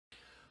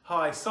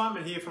Hi,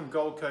 Simon here from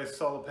Gold Coast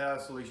Solar Power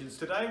Solutions.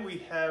 Today we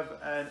have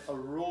an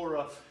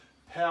Aurora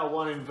Power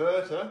One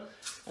inverter,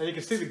 and you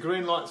can see the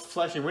green lights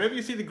flashing. Whenever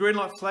you see the green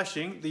light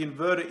flashing, the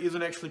inverter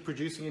isn't actually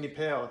producing any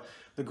power.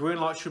 The green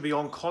light should be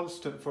on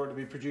constant for it to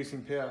be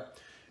producing power.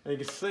 And you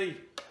can see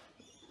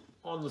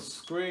on the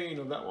screen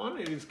of that one,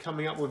 it is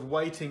coming up with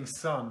waiting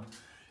sun.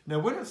 Now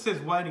when it says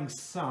waiting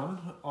sun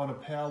on a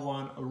Power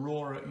One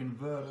Aurora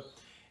inverter,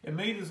 it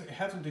means it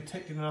hasn't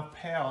detected enough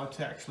power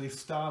to actually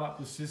start up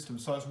the system.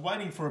 So it's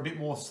waiting for a bit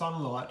more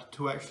sunlight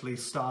to actually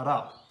start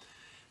up.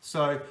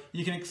 So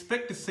you can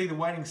expect to see the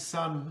waiting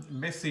sun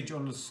message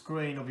on the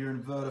screen of your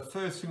inverter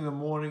first thing in the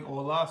morning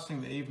or last thing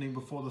in the evening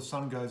before the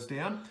sun goes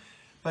down.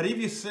 But if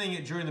you're seeing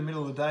it during the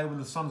middle of the day when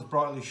the sun's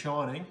brightly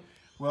shining,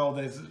 well,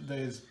 there's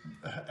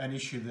an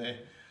issue there.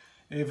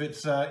 If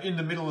it's in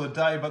the middle of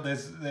the day but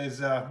there's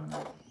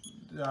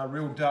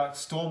real dark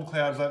storm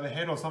clouds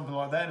overhead or something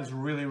like that and it's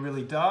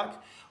really dark,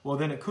 well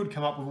then it could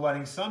come up with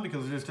waiting sun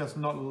because there's just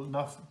not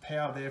enough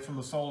power there from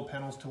the solar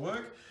panels to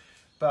work.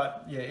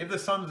 But yeah, if the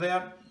sun's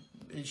out,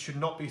 it should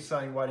not be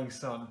saying waiting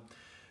sun.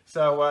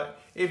 So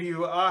if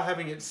you are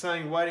having it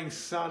saying waiting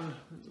sun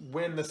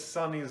when the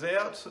sun is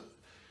out,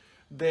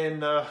 then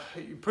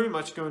you're pretty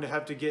much going to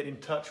have to get in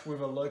touch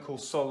with a local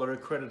solar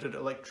accredited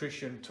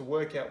electrician to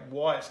work out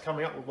why it's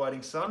coming up with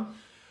waiting sun,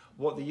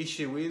 what the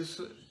issue is,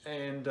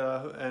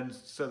 and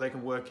so they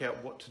can work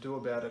out what to do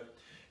about it.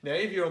 Now,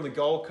 if you're on the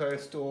Gold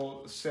Coast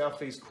or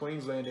Southeast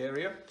Queensland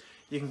area,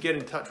 you can get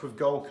in touch with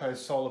Gold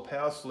Coast Solar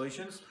Power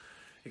Solutions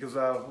because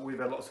we've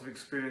had lots of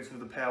experience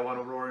with the Power One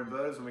Aurora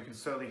inverters, and we can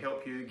certainly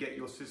help you get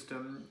your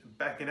system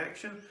back in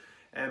action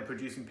and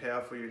producing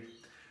power for you.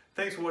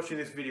 Thanks for watching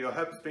this video. I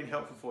hope it's been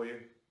helpful for you.